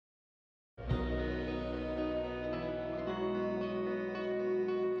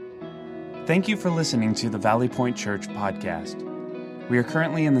Thank you for listening to the Valley Point Church podcast. We are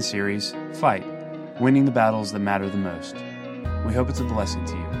currently in the series, Fight, Winning the Battles That Matter the Most. We hope it's a blessing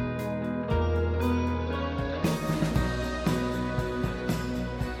to you.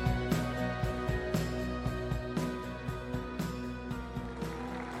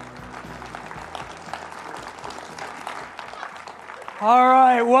 All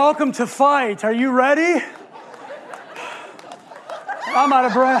right, welcome to Fight. Are you ready? I'm out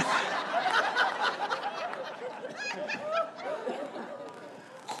of breath.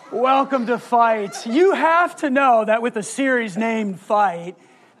 Welcome to Fight. You have to know that with a series named Fight,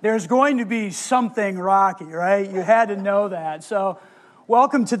 there's going to be something rocky, right? You had to know that. So,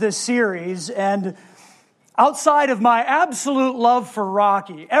 welcome to this series. And outside of my absolute love for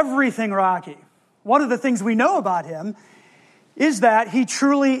Rocky, everything Rocky, one of the things we know about him is that he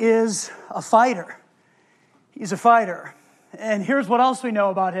truly is a fighter. He's a fighter. And here's what else we know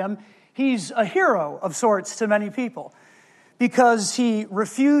about him. He's a hero of sorts to many people because he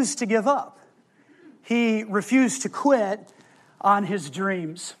refused to give up. He refused to quit on his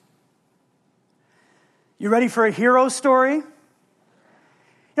dreams. You ready for a hero story? You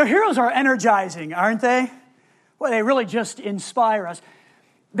know, heroes are energizing, aren't they? Well, they really just inspire us.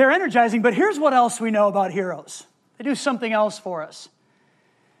 They're energizing, but here's what else we know about heroes. They do something else for us.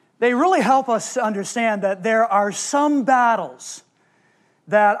 They really help us to understand that there are some battles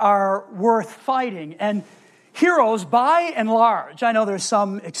that are worth fighting. And heroes, by and large, I know there's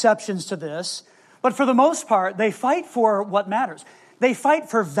some exceptions to this, but for the most part, they fight for what matters. They fight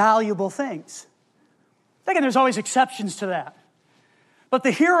for valuable things. Again, there's always exceptions to that. But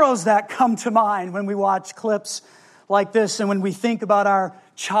the heroes that come to mind when we watch clips like this and when we think about our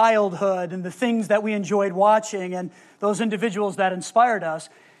childhood and the things that we enjoyed watching and those individuals that inspired us,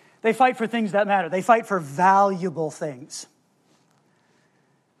 they fight for things that matter. They fight for valuable things.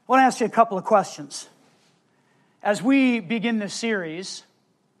 I want to ask you a couple of questions. As we begin this series,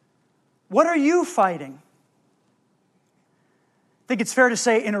 what are you fighting? I think it's fair to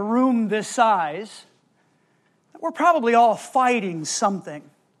say in a room this size, we're probably all fighting something.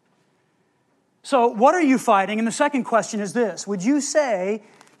 So what are you fighting? And the second question is this. Would you say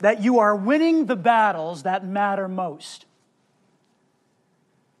that you are winning the battles that matter most?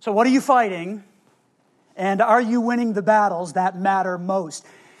 So what are you fighting? And are you winning the battles that matter most?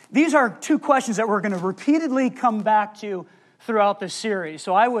 These are two questions that we're going to repeatedly come back to throughout this series.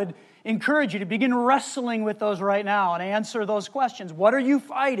 So I would encourage you to begin wrestling with those right now and answer those questions. What are you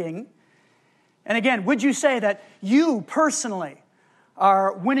fighting? And again, would you say that you personally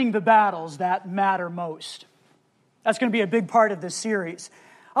are winning the battles that matter most? That's going to be a big part of this series.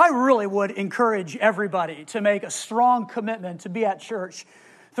 I really would encourage everybody to make a strong commitment to be at church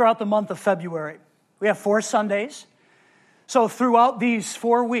throughout the month of February. We have 4 Sundays. So throughout these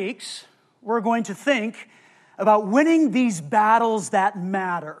 4 weeks, we're going to think about winning these battles that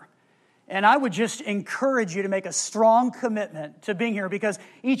matter. And I would just encourage you to make a strong commitment to being here because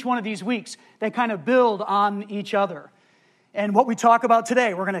each one of these weeks, they kind of build on each other. And what we talk about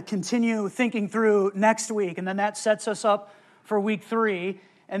today, we're going to continue thinking through next week, and then that sets us up for week 3.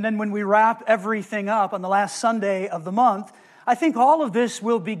 And then when we wrap everything up on the last Sunday of the month, I think all of this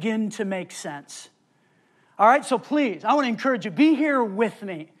will begin to make sense. All right, so please, I want to encourage you, be here with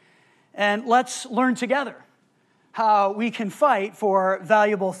me, and let's learn together how we can fight for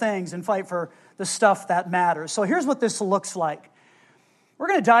valuable things and fight for the stuff that matters. So here's what this looks like. We're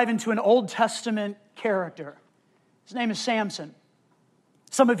going to dive into an Old Testament character. His name is Samson.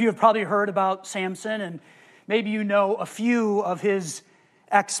 Some of you have probably heard about Samson, and maybe you know a few of his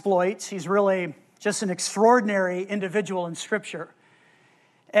exploits. He's really just an extraordinary individual in Scripture.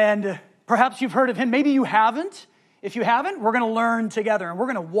 And perhaps you've heard of him. Maybe you haven't. If you haven't, we're going to learn together, and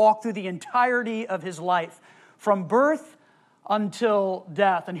we're going to walk through the entirety of his life, from birth until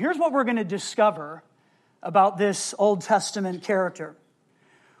death. And here's what we're going to discover about this Old Testament character.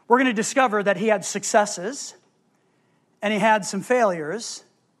 We're going to discover that he had successes, and he had some failures,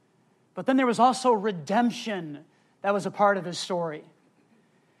 but then there was also redemption that was a part of his story.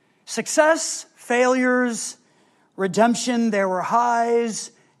 Success, failures, redemption, there were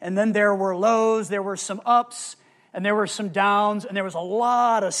highs, and then there were lows, there were some ups, and there were some downs, and there was a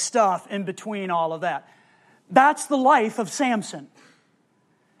lot of stuff in between all of that. That's the life of Samson.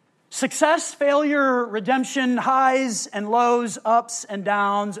 Success, failure, redemption, highs and lows, ups and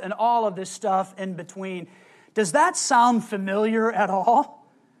downs, and all of this stuff in between. Does that sound familiar at all?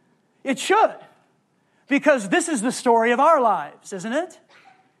 It should, because this is the story of our lives, isn't it?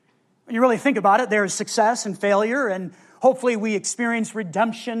 When you really think about it, there's success and failure, and hopefully we experience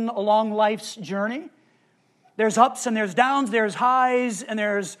redemption along life's journey. There's ups and there's downs, there's highs and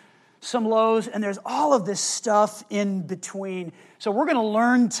there's some lows, and there's all of this stuff in between. So we're going to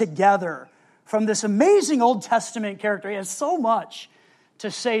learn together from this amazing Old Testament character. He has so much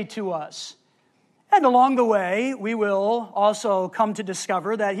to say to us. And along the way, we will also come to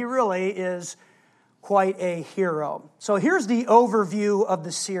discover that he really is quite a hero. So here's the overview of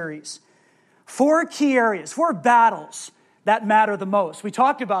the series. 4 key areas, 4 battles that matter the most. We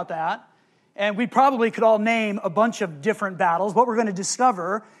talked about that, and we probably could all name a bunch of different battles. What we're going to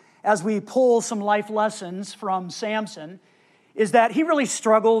discover as we pull some life lessons from Samson is that he really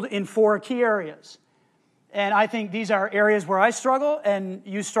struggled in 4 key areas. And I think these are areas where I struggle and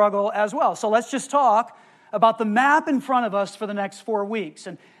you struggle as well. So let's just talk about the map in front of us for the next 4 weeks.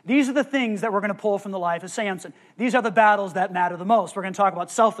 And these are the things that we're going to pull from the life of Samson. These are the battles that matter the most. We're going to talk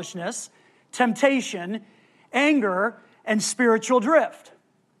about selfishness, temptation, anger, and spiritual drift.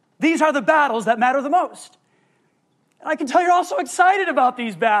 These are the battles that matter the most. And I can tell you're also excited about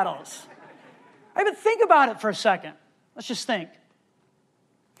these battles. I mean, think about it for a second. Let's just think.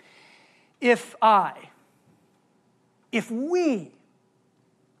 If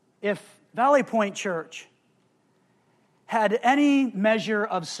Valley Point Church had any measure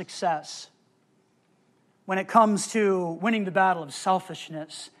of success when it comes to winning the battle of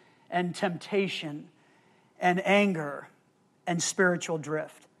selfishness and temptation and anger and spiritual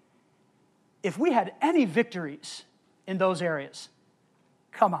drift, if we had any victories in those areas,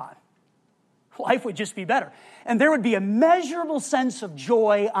 come on, life would just be better. And there would be a measurable sense of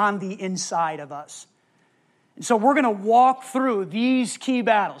joy on the inside of us. And so we're going to walk through these key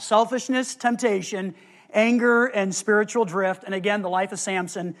battles: selfishness, temptation, anger, and spiritual drift. And again, the life of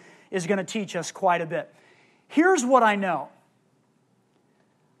Samson is going to teach us quite a bit. Here's what I know.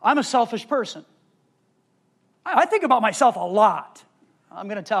 I'm a selfish person. I think about myself a lot, I'm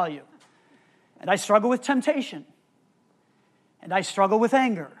going to tell you. And I struggle with temptation. And I struggle with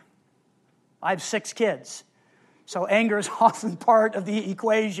anger. I have 6 kids. So anger is often part of the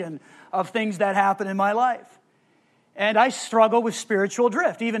equation of things that happen in my life. And I struggle with spiritual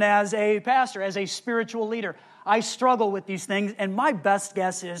drift, even as a pastor, as a spiritual leader. I struggle with these things, and my best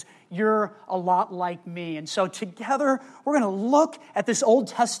guess is you're a lot like me. And so together, we're going to look at this Old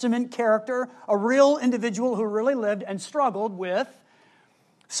Testament character, a real individual who really lived and struggled with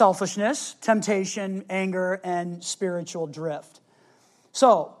selfishness, temptation, anger, and spiritual drift.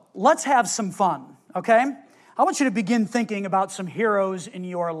 So let's have some fun, okay? I want you to begin thinking about some heroes in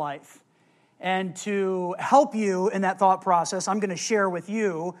your life. And to help you in that thought process, I'm going to share with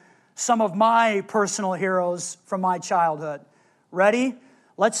you some of my personal heroes from my childhood. Ready?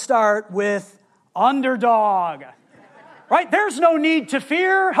 Let's start with underdog. Right? There's no need to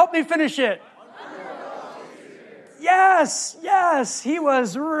fear. Help me finish it. Yes. He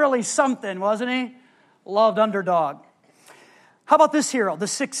was really something, wasn't he? Loved underdog. How about this hero, the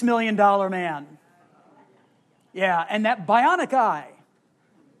 $6 million man? Yeah, and that bionic eye.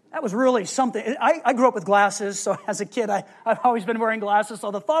 That was really something. I grew up with glasses, so as a kid, I've always been wearing glasses. So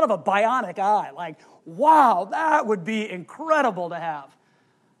the thought of a bionic eye, like, wow, that would be incredible to have.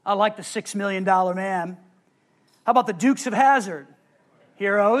 I like the $6 million man. How about the Dukes of Hazzard?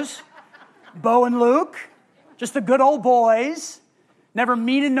 Heroes. Bo and Luke, just the good old boys, never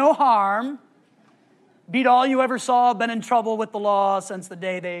meaning no harm. Beat all you ever saw, been in trouble with the law since the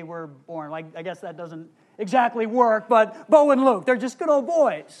day they were born. Like, I guess that doesn't exactly work, but Bo and Luke, they're just good old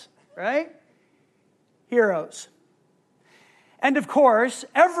boys, right? Heroes. And of course,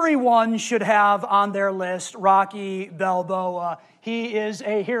 everyone should have on their list Rocky Balboa. He is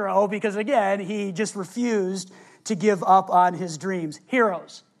a hero because, again, he just refused to give up on his dreams.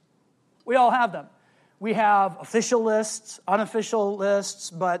 Heroes. We all have them. We have official lists, unofficial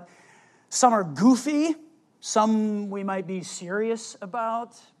lists, but some are goofy, some we might be serious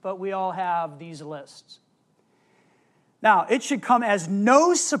about, but we all have these lists. Now, it should come as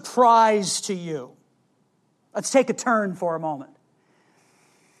no surprise to you. Let's take a turn for a moment.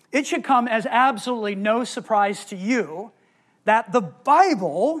 It should come as absolutely no surprise to you that the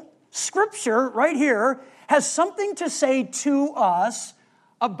Bible, Scripture right here, has something to say to us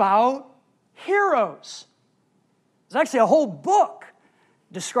about heroes. There's actually a whole book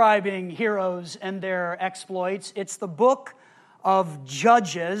describing heroes and their exploits. It's the book of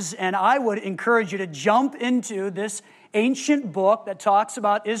Judges, and I would encourage you to jump into this ancient book that talks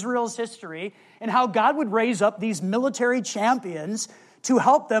about Israel's history and how God would raise up these military champions to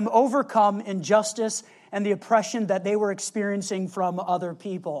help them overcome injustice and the oppression that they were experiencing from other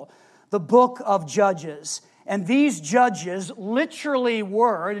people. The book of Judges. And these judges literally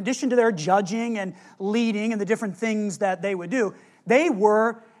were, in addition to their judging and leading and the different things that they would do, they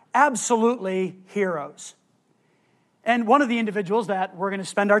were absolutely heroes. And one of the individuals that we're going to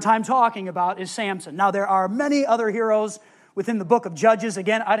spend our time talking about is Samson. Now, there are many other heroes within the book of Judges.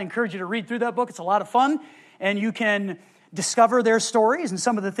 Again, I'd encourage you to read through that book. It's a lot of fun, and you can discover their stories and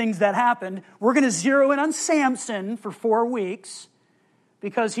some of the things that happened. We're going to zero in on Samson for 4 weeks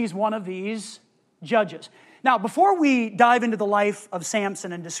because he's one of these judges. Now, before we dive into the life of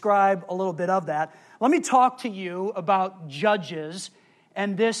Samson and describe a little bit of that, let me talk to you about Judges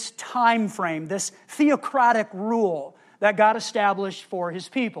and this time frame, this theocratic rule that God established for his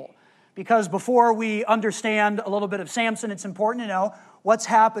people. Because before we understand a little bit of Samson, it's important to know what's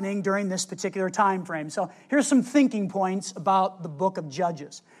happening during this particular time frame. So here's some thinking points about the book of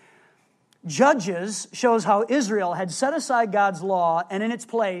Judges. Judges shows how Israel had set aside God's law, and in its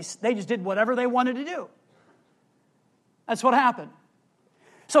place, they just did whatever they wanted to do. That's what happened.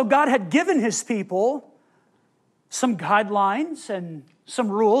 So God had given his people some guidelines and some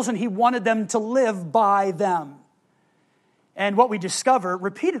rules, and he wanted them to live by them. And what we discover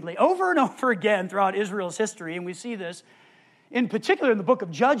repeatedly, over and over again throughout Israel's history, and we see this in particular in the book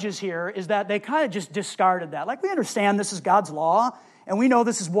of Judges here, is that they kind of just discarded that. Like, we understand this is God's law, and we know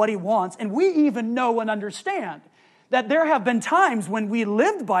this is what he wants, and we even know and understand that there have been times when we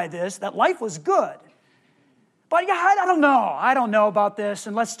lived by this, that life was good. But yeah, I don't know about this,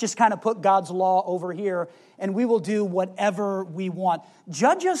 and let's just kind of put God's law over here, and we will do whatever we want.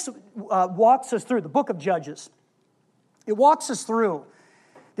 Judges walks us through, the book of Judges. It walks us through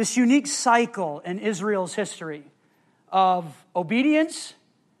this unique cycle in Israel's history of obedience,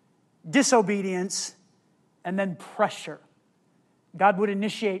 disobedience, and then pressure. God would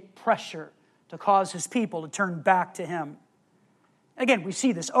initiate pressure to cause his people to turn back to him. Again, we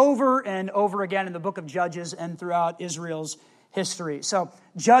see this over and over again in the book of Judges and throughout Israel's history. So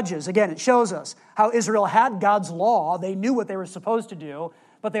Judges, again, it shows us how Israel had God's law. They knew what they were supposed to do,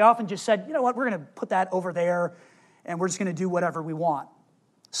 but they often just said, you know what, we're going to put that over there, and we're just going to do whatever we want.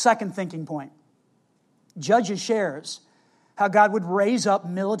 Second thinking point. Judges shares how God would raise up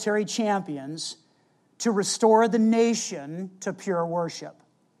military champions to restore the nation to pure worship.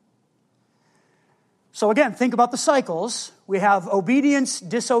 So again, think about the cycles. We have obedience,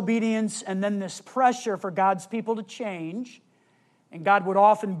 disobedience, and then this pressure for God's people to change. And God would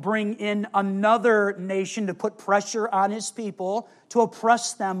often bring in another nation to put pressure on his people, to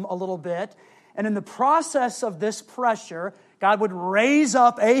oppress them a little bit. And in the process of this pressure, God would raise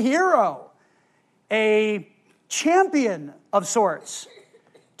up a hero, a champion of sorts,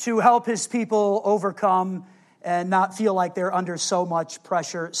 to help his people overcome and not feel like they're under so much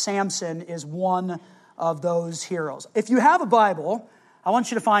pressure. Samson is one of those heroes. If you have a Bible, I want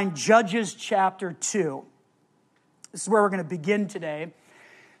you to find Judges chapter 2. This is where we're going to begin today.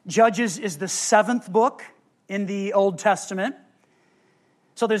 Judges is the 7th book in the Old Testament.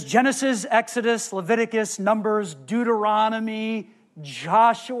 So there's Genesis, Exodus, Leviticus, Numbers, Deuteronomy,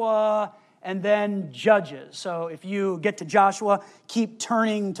 Joshua, and then Judges. So if you get to Joshua, keep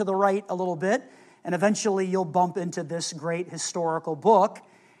turning to the right a little bit, and eventually you'll bump into this great historical book.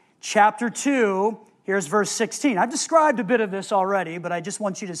 Chapter 2, here's verse 16. I've described a bit of this already, but I just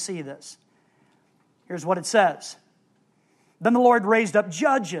want you to see this. Here's what it says. Then the Lord raised up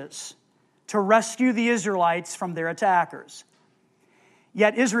judges to rescue the Israelites from their attackers.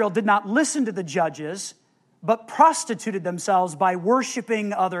 Yet Israel did not listen to the judges, but prostituted themselves by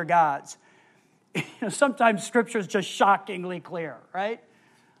worshiping other gods. Sometimes Scripture is just shockingly clear, right?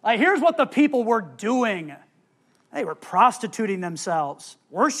 Like, here's what the people were doing. They were prostituting themselves,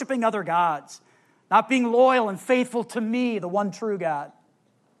 worshiping other gods, not being loyal and faithful to me, the one true God.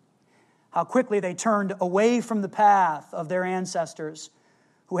 How quickly they turned away from the path of their ancestors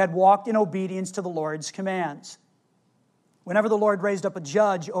who had walked in obedience to the Lord's commands. Whenever the Lord raised up a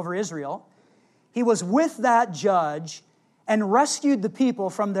judge over Israel, he was with that judge and rescued the people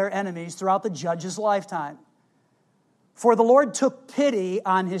from their enemies throughout the judge's lifetime. For the Lord took pity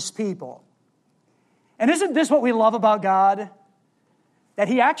on his people. And isn't this what we love about God? That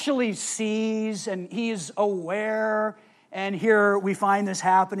he actually sees and he is aware. And here we find this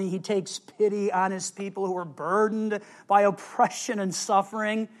happening. He takes pity on his people who are burdened by oppression and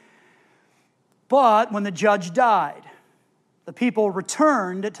suffering. But when the judge died, the people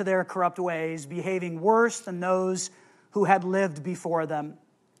returned to their corrupt ways, behaving worse than those who had lived before them.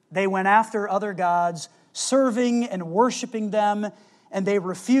 They went after other gods, serving and worshiping them, and they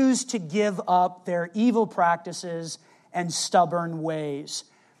refused to give up their evil practices and stubborn ways.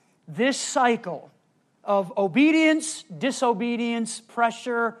 This cycle of obedience, disobedience,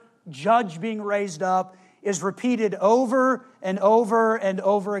 pressure, judge being raised up is repeated over and over and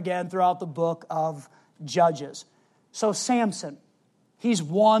over again throughout the book of Judges. So Samson, he's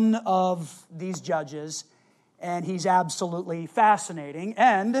one of these judges, and he's absolutely fascinating.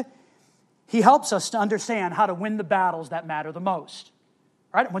 And he helps us to understand how to win the battles that matter the most.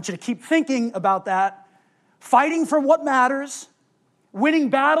 All right? I want you to keep thinking about that. Fighting for what matters, winning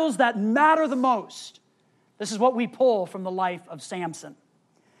battles that matter the most. This is what we pull from the life of Samson.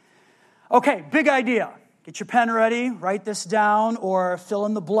 Okay, big idea. Get your pen ready, write this down, or fill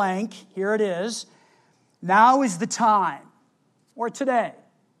in the blank. Here it is. Now is the time, or today.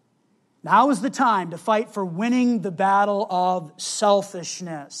 Now is the time to fight for winning the battle of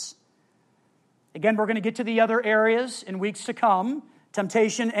selfishness. Again, we're going to get to the other areas in weeks to come.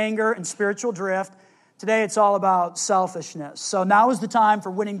 Temptation, anger, and spiritual drift. Today it's all about selfishness. So now is the time for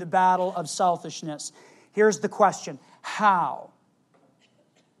winning the battle of selfishness. Here's the question. How?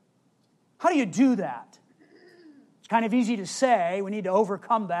 How do you do that? It's kind of easy to say. We need to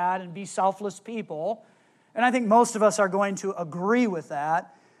overcome that and be selfless people. And I think most of us are going to agree with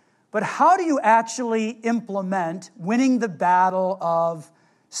that. But how do you actually implement winning the battle of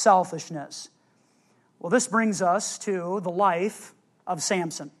selfishness? Well, this brings us to the life of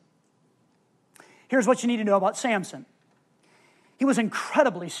Samson. Here's what you need to know about Samson. He was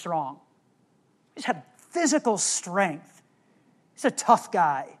incredibly strong. He had physical strength. He's a tough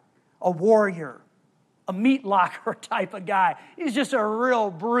guy, a warrior, a meat locker type of guy. He's just a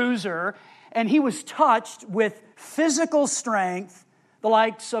real bruiser. And he was touched with physical strength, the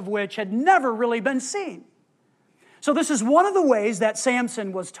likes of which had never really been seen. So this is one of the ways that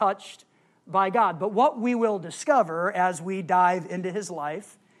Samson was touched by God. But what we will discover as we dive into his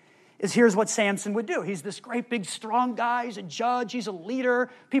life is here's what Samson would do. He's this great big strong guy. He's a judge. He's a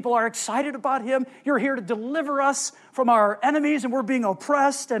leader. People are excited about him. You're here to deliver us from our enemies, and we're being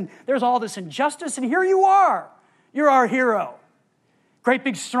oppressed, and there's all this injustice, and here you are. You're our hero. Great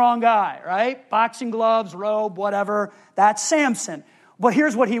big strong guy, right? Boxing gloves, robe, whatever. That's Samson. But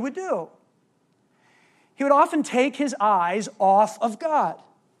here's what he would do. He would often take his eyes off of God.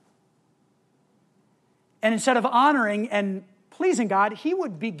 And instead of honoring and pleasing God, he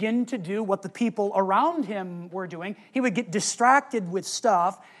would begin to do what the people around him were doing. He would get distracted with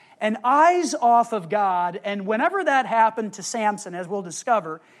stuff and eyes off of God. And whenever that happened to Samson, as we'll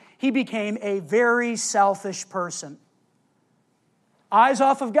discover, he became a very selfish person. Eyes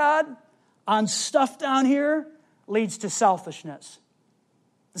off of God on stuff down here leads to selfishness.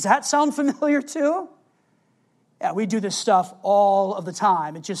 Does that sound familiar too? Yeah, we do this stuff all of the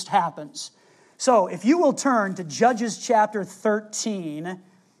time. It just happens. So if you will turn to Judges chapter 13,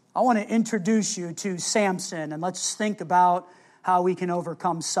 I want to introduce you to Samson, and let's think about how we can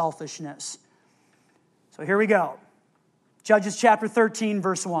overcome selfishness. So here we go. Judges chapter 13,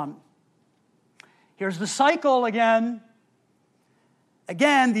 verse 1. Here's the cycle again.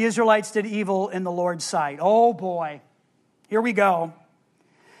 Again, the Israelites did evil in the Lord's sight. Oh boy, here we go.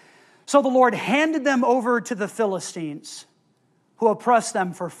 So the Lord handed them over to the Philistines, who oppressed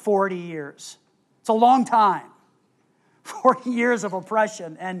them for 40 years. It's a long time. 40 years of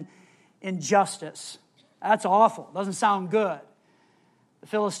oppression and injustice. That's awful. Doesn't sound good. The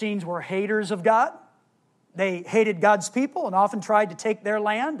Philistines were haters of God. They hated God's people and often tried to take their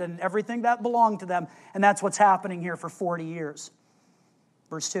land and everything that belonged to them. And that's what's happening here for 40 years.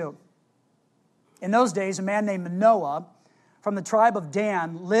 Verse 2. In those days, a man named Manoah from the tribe of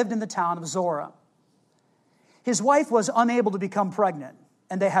Dan lived in the town of Zorah. His wife was unable to become pregnant,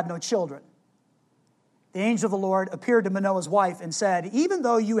 and they had no children. The angel of the Lord appeared to Manoah's wife and said, even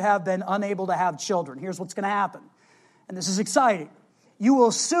though you have been unable to have children, here's what's going to happen. And this is exciting. You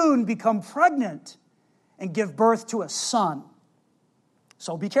will soon become pregnant and give birth to a son.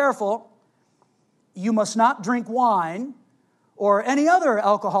 So be careful. You must not drink wine or any other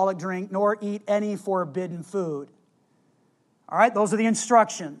alcoholic drink, nor eat any forbidden food. All right, those are the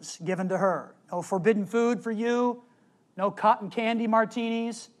instructions given to her. No forbidden food for you. No cotton candy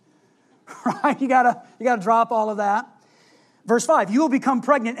martinis. Right? You gotta drop all of that. Verse 5, you will become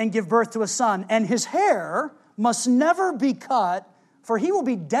pregnant and give birth to a son, and his hair must never be cut, for he will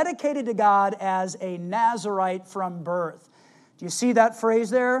be dedicated to God as a Nazirite from birth. Do you see that phrase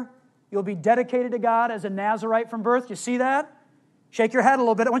there? You'll be dedicated to God as a Nazirite from birth. Do you see that? Shake your head a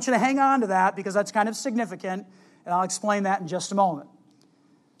little bit. I want you to hang on to that because that's kind of significant, and I'll explain that in just a moment.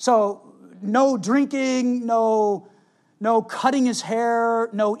 So, no drinking, no cutting his hair,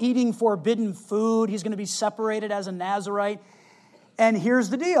 no eating forbidden food. He's going to be separated as a Nazirite. And here's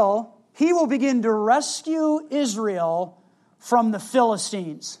the deal. He will begin to rescue Israel from the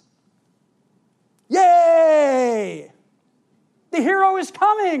Philistines. Yay! The hero is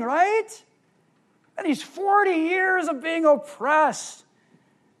coming, right? And these 40 years of being oppressed.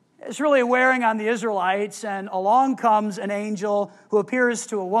 It's really wearing on the Israelites, and along comes an angel who appears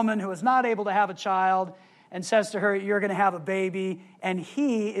to a woman who is not able to have a child, and says to her, you're going to have a baby, and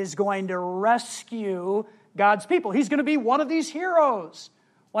he is going to rescue God's people. He's going to be one of these heroes,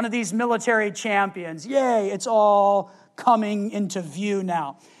 one of these military champions. Yay, it's all coming into view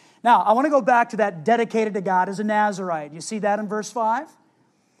now. Now, I want to go back to that dedicated to God as a Nazirite. You see that in verse 5?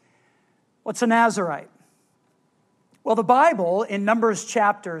 What's a Nazirite? Well, the Bible in Numbers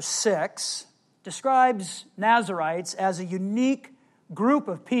chapter 6 describes Nazirites as a unique group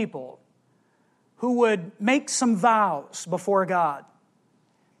of people who would make some vows before God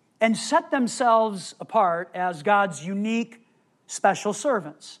and set themselves apart as God's unique special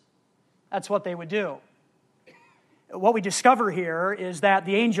servants. That's what they would do. What we discover here is that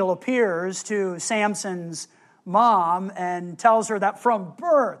the angel appears to Samson's mom and tells her that from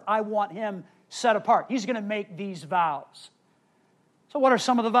birth, I want him set apart. He's going to make these vows. So what are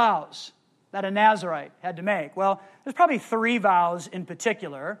some of the vows that a Nazirite had to make? Well, there's probably 3 vows in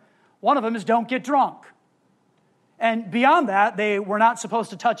particular. One of them is don't get drunk. And beyond that, they were not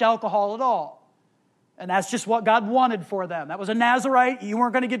supposed to touch alcohol at all. And that's just what God wanted for them. That was a Nazirite. You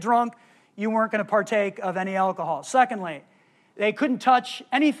weren't going to get drunk. You weren't going to partake of any alcohol. Secondly, they couldn't touch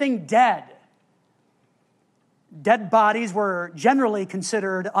anything dead. Dead bodies were generally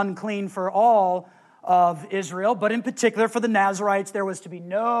considered unclean for all of Israel, but in particular for the Nazirites, there was to be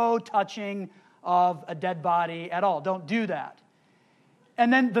no touching of a dead body at all. Don't do that.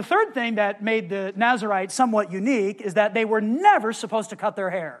 And then the third thing that made the Nazirites somewhat unique is that they were never supposed to cut their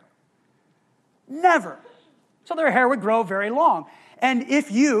hair. Never. So their hair would grow very long. And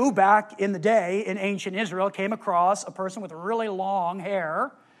if you, back in the day in ancient Israel, came across a person with really long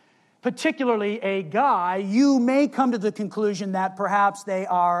hair, particularly a guy, you may come to the conclusion that perhaps they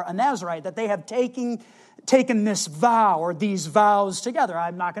are a Nazirite, that they have taken this vow or these vows together.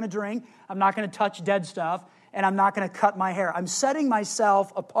 I'm not going to drink, I'm not going to touch dead stuff, and I'm not going to cut my hair. I'm setting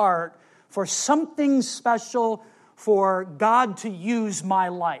myself apart for something special for God to use my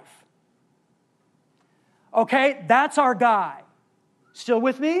life. Okay, that's our guy. Still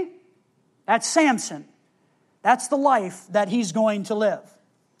with me? That's Samson. That's the life that he's going to live.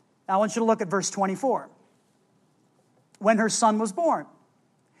 Now I want you to look at verse 24. When her son was born,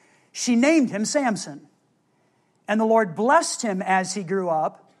 she named him Samson. And the Lord blessed him as he grew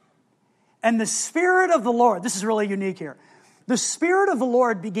up. And the Spirit of the Lord, this is really unique here, the Spirit of the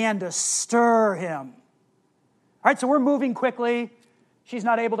Lord began to stir him. All right, so we're moving quickly. She's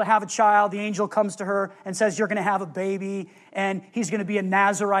not able to have a child. The angel comes to her and says, you're going to have a baby, and he's going to be a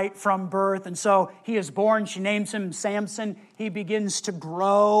Nazirite from birth. And so he is born. She names him Samson. He begins to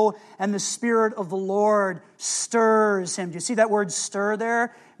grow, and the Spirit of the Lord stirs him. Do you see that word stir there?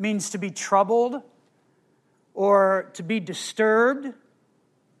 It means to be troubled, or to be disturbed,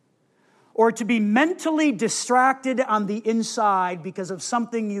 or to be mentally distracted on the inside because of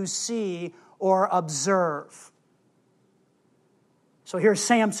something you see or observe. So here's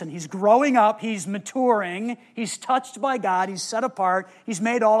Samson. He's growing up. He's maturing. He's touched by God. He's set apart. He's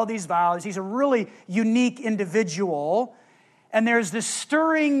made all of these vows. He's a really unique individual. And there's this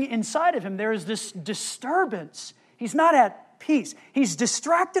stirring inside of him. There's this disturbance. He's not at peace. He's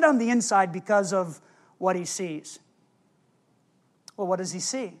distracted on the inside because of what he sees. Well, what does he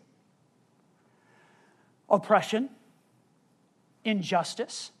see? Oppression,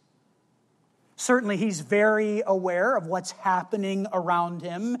 injustice. Certainly, he's very aware of what's happening around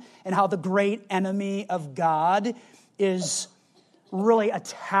him and how the great enemy of God is really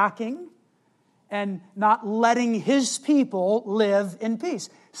attacking and not letting his people live in peace.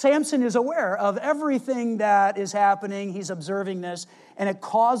 Samson is aware of everything that is happening. He's observing this, and it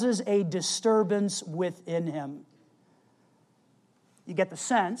causes a disturbance within him. You get the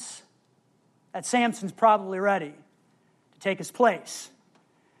sense that Samson's probably ready to take his place,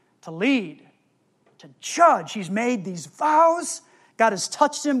 to lead, to judge. He's made these vows. God has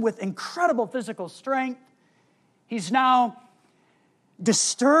touched him with incredible physical strength. He's now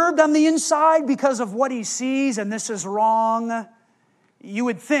disturbed on the inside because of what he sees, and this is wrong. You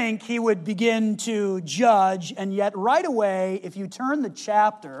would think he would begin to judge, and yet right away, if you turn the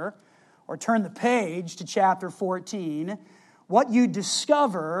chapter or turn the page to chapter 14, what you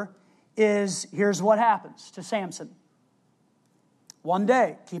discover is, here's what happens to Samson. One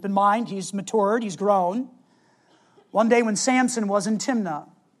day, keep in mind, he's matured, he's grown. One day when Samson was in Timnah,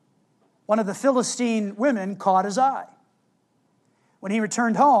 one of the Philistine women caught his eye. When he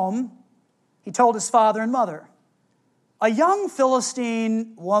returned home, he told his father and mother, a young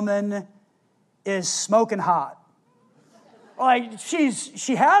Philistine woman is smoking hot. Like, she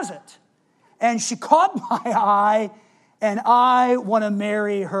has it. And she caught my eye, and I want to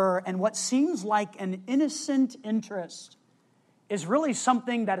marry her. And what seems like an innocent interest is really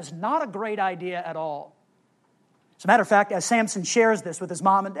something that is not a great idea at all. As a matter of fact, as Samson shares this with his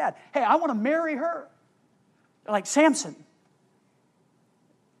mom and dad, hey, I want to marry her. They're like, Samson,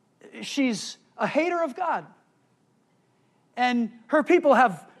 she's a hater of God. And her people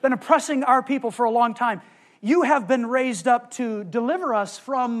have been oppressing our people for a long time. You have been raised up to deliver us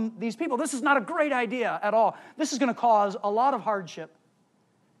from these people. This is not a great idea at all. This is going to cause a lot of hardship.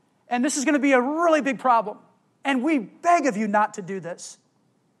 And this is going to be a really big problem. And we beg of you not to do this.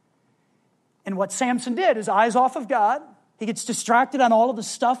 And what Samson did is eyes off of God. He gets distracted on all of the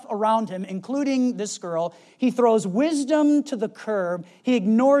stuff around him, including this girl. He throws wisdom to the curb. He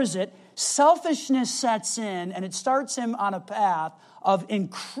ignores it. Selfishness sets in, and it starts him on a path of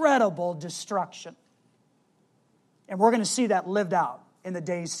incredible destruction. And we're going to see that lived out in the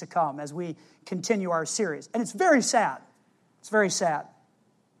days to come as we continue our series. And it's very sad. It's very sad.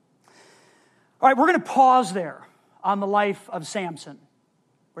 All right, we're going to pause there on the life of Samson.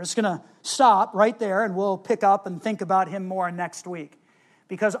 We're just going to stop right there, and we'll pick up and think about him more next week.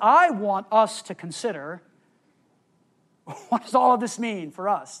 Because I want us to consider, what does all of this mean for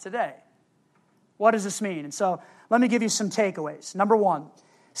us today? What does this mean? And so let me give you some takeaways. Number one,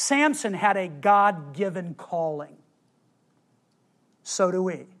 Samson had a God-given calling. So do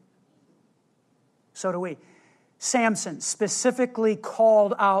we. So do we. Samson specifically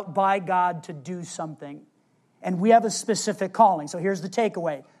called out by God to do something. And we have a specific calling. So here's the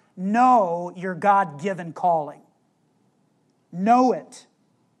takeaway. Know your God-given calling. Know it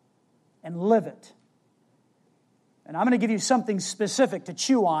and live it. And I'm going to give you something specific to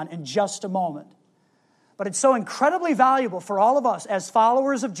chew on in just a moment. But it's so incredibly valuable for all of us as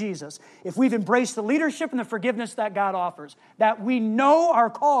followers of Jesus, if we've embraced the leadership and the forgiveness that God offers, that we know our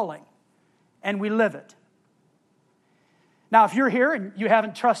calling and we live it. Now, if you're here and you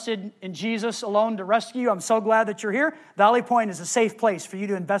haven't trusted in Jesus alone to rescue you, I'm so glad that you're here. Valley Point is a safe place for you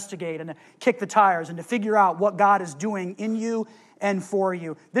to investigate and to kick the tires and to figure out what God is doing in you and for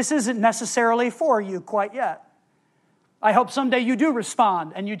you. This isn't necessarily for you quite yet. I hope someday you do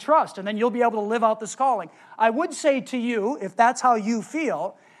respond and you trust, and then you'll be able to live out this calling. I would say to you, if that's how you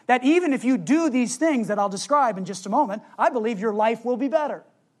feel, that even if you do these things that I'll describe in just a moment, I believe your life will be better.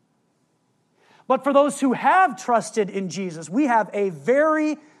 But for those who have trusted in Jesus, we have a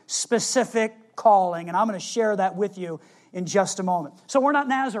very specific calling, and I'm going to share that with you in just a moment. So we're not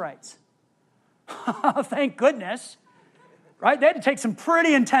Nazarites. Thank goodness. Right? They had to take some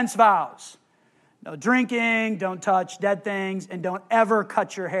pretty intense vows. No drinking, don't touch dead things, and don't ever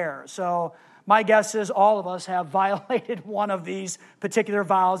cut your hair. So my guess is all of us have violated one of these particular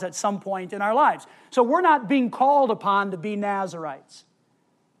vows at some point in our lives. So we're not being called upon to be Nazarites.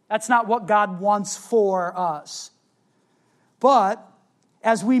 That's not what God wants for us. But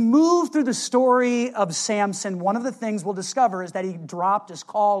as we move through the story of Samson, one of the things we'll discover is that he dropped his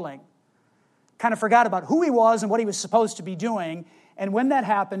calling. Kind of forgot about who he was and what he was supposed to be doing. And when that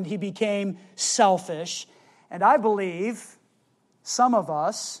happened, he became selfish. And I believe some of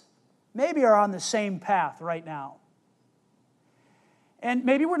us maybe are on the same path right now. And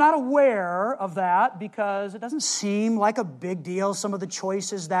maybe we're not aware of that because it doesn't seem like a big deal, some of the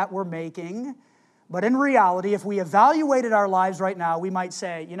choices that we're making. But in reality, if we evaluated our lives right now, we might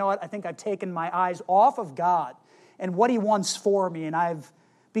say, you know what, I think I've taken my eyes off of God and what He wants for me, and I've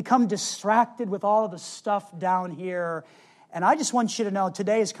become distracted with all of the stuff down here. And I just want you to know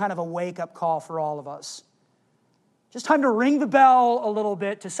today is kind of a wake-up call for all of us. Just time to ring the bell a little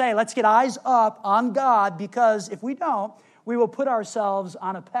bit to say, let's get eyes up on God, because if we don't, we will put ourselves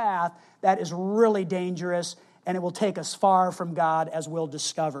on a path that is really dangerous, and it will take us far from God, as we'll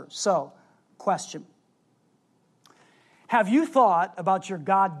discover. So, question. Have you thought about your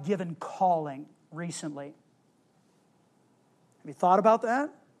God-given calling recently? Have you thought about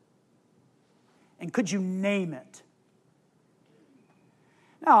that? And could you name it?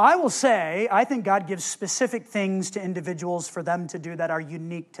 Now, I will say, I think God gives specific things to individuals for them to do that are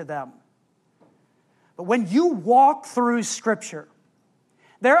unique to them. But when you walk through Scripture,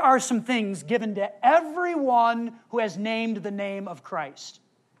 there are some things given to everyone who has named the name of Christ.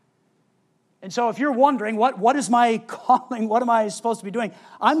 And so if you're wondering, what is my calling? What am I supposed to be doing?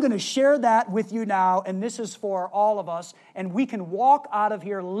 I'm going to share that with you now, and this is for all of us. And we can walk out of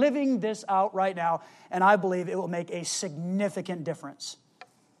here living this out right now, and I believe it will make a significant difference.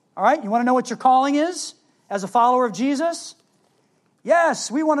 All right, you want to know what your calling is as a follower of Jesus?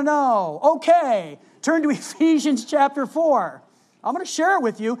 Yes, we want to know. Okay, turn to Ephesians chapter 4. I'm going to share it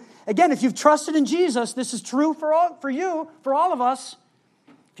with you. Again, if you've trusted in Jesus, this is true for all of us.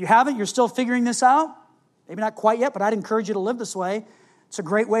 If you haven't, you're still figuring this out. Maybe not quite yet, but I'd encourage you to live this way. It's a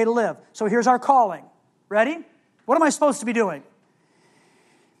great way to live. So here's our calling. Ready? What am I supposed to be doing?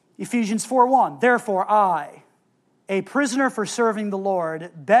 Ephesians 4:1. Therefore, I, a prisoner for serving the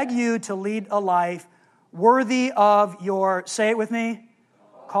Lord, beg you to lead a life worthy of your, say it with me,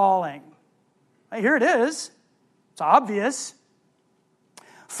 calling. Here it is. It's obvious.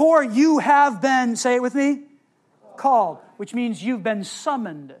 For you have been, say it with me, called, which means you've been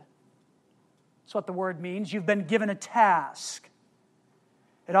summoned. That's what the word means. You've been given a task.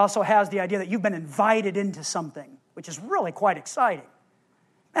 It also has the idea that you've been invited into something, which is really quite exciting.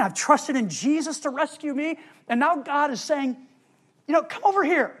 Man, I've trusted in Jesus to rescue me, and now God is saying, come over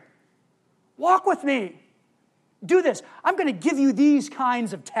here. Walk with me. Do this. I'm going to give you these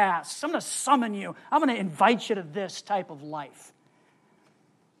kinds of tasks. I'm going to summon you. I'm going to invite you to this type of life.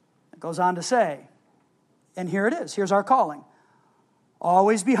 It goes on to say, and here it is. Here's our calling.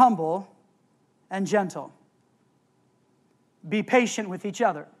 Always be humble and gentle. Be patient with each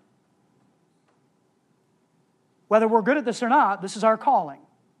other. Whether we're good at this or not, this is our calling.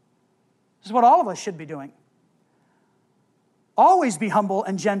 This is what all of us should be doing. Always be humble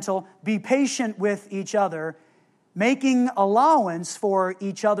and gentle. Be patient with each other, making allowance for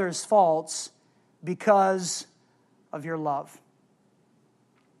each other's faults because of your love.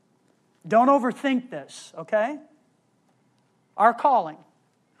 Don't overthink this, okay? Our calling.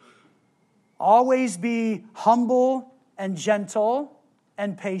 Always be humble and gentle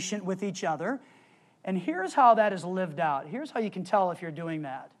and patient with each other. And here's how that is lived out. Here's how you can tell if you're doing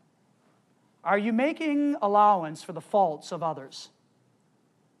that. Are you making allowance for the faults of others?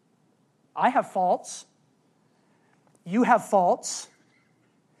 I have faults. You have faults.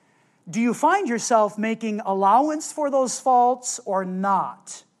 Do you find yourself making allowance for those faults or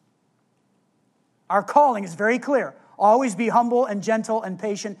not? Our calling is very clear. Always be humble and gentle and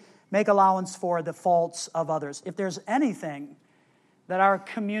patient. Make allowance for the faults of others. If there's anything that our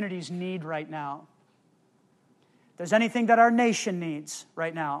communities need right now, if there's anything that our nation needs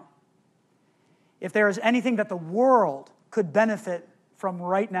right now, if there is anything that the world could benefit from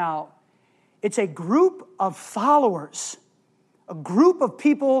right now, it's a group of followers, a group of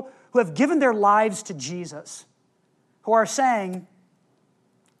people who have given their lives to Jesus, who are saying,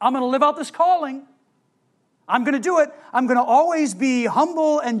 I'm going to live out this calling. I'm going to do it. I'm going to always be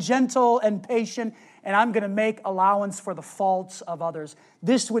humble and gentle and patient, and I'm going to make allowance for the faults of others.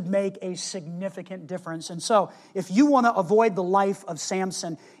 This would make a significant difference. And so, if you want to avoid the life of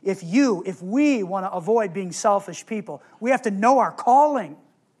Samson, if we want to avoid being selfish people, we have to know our calling.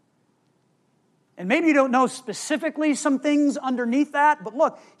 And maybe you don't know specifically some things underneath that, but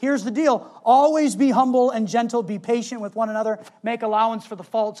look, here's the deal. Always be humble and gentle, be patient with one another, make allowance for the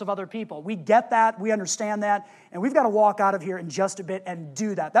faults of other people. We get that, we understand that, and we've got to walk out of here in just a bit and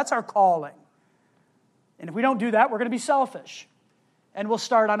do that. That's our calling. And if we don't do that, we're going to be selfish, and we'll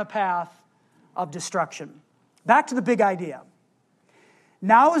start on a path of destruction. Back to the big idea.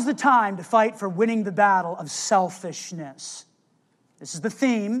 Now is the time to fight for winning the battle of selfishness. This is the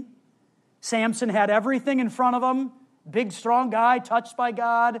theme. Samson had everything in front of him, big, strong guy, touched by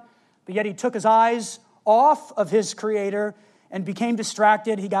God, but yet he took his eyes off of his Creator and became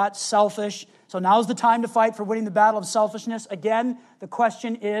distracted. He got selfish. So now's the time to fight for winning the battle of selfishness. Again, the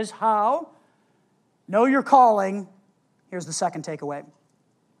question is how? Know your calling. Here's the second takeaway.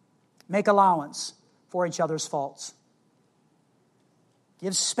 Make allowance for each other's faults.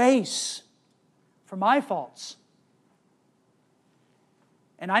 Give space for my faults.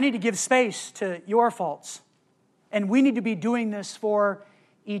 And I need to give space to your faults. And we need to be doing this for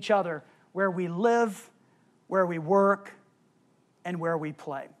each other, where we live, where we work, and where we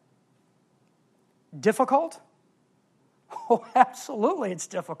play. Difficult? Oh, absolutely, it's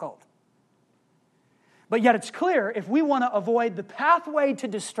difficult. But yet it's clear, if we want to avoid the pathway to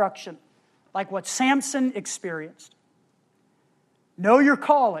destruction, like what Samson experienced, know your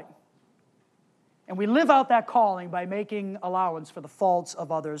calling. And we live out that calling by making allowance for the faults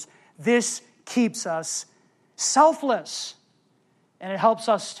of others. This keeps us selfless, and it helps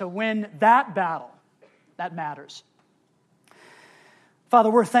us to win that battle that matters. Father,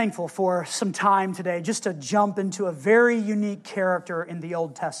 we're thankful for some time today just to jump into a very unique character in the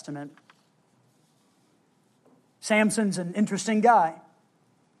Old Testament. Samson's an interesting guy.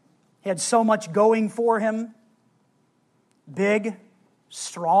 He had so much going for him. Big,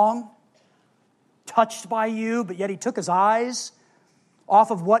 strong, touched by you, but yet he took his eyes off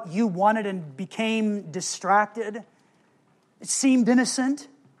of what you wanted and became distracted. It seemed innocent.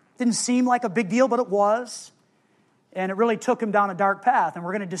 Didn't seem like a big deal, but it was. And it really took him down a dark path, and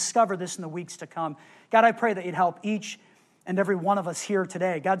we're going to discover this in the weeks to come. God, I pray that you'd help each and every one of us here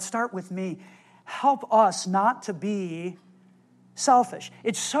today. God, start with me. Help us not to be selfish.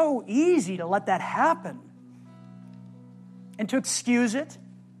 It's so easy to let that happen and to excuse it.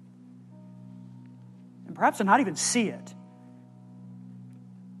 And perhaps to not even see it.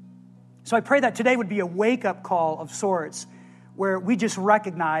 So I pray that today would be a wake-up call of sorts where we just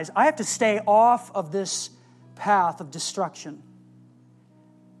recognize I have to stay off of this path of destruction.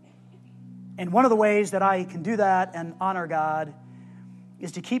 And one of the ways that I can do that and honor God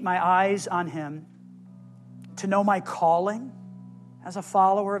is to keep my eyes on Him, to know my calling as a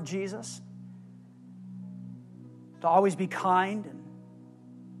follower of Jesus, to always be kind and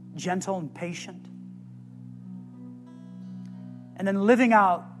gentle and patient, and then living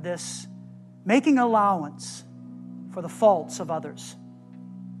out this, making allowance for the faults of others.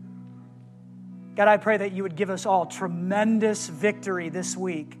 God, I pray that you would give us all tremendous victory this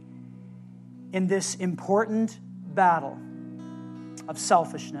week in this important battle of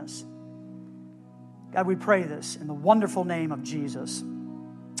selfishness. God, we pray this in the wonderful name of Jesus.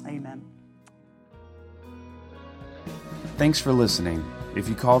 Amen. Thanks for listening. If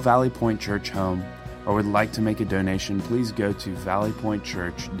you call Valley Point Church home or would like to make a donation, please go to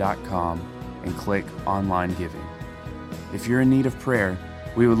valleypointchurch.com and click Online Giving. If you're in need of prayer,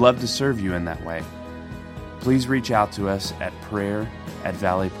 we would love to serve you in that way. Please reach out to us at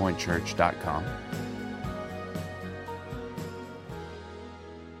prayer@valleypointchurch.com.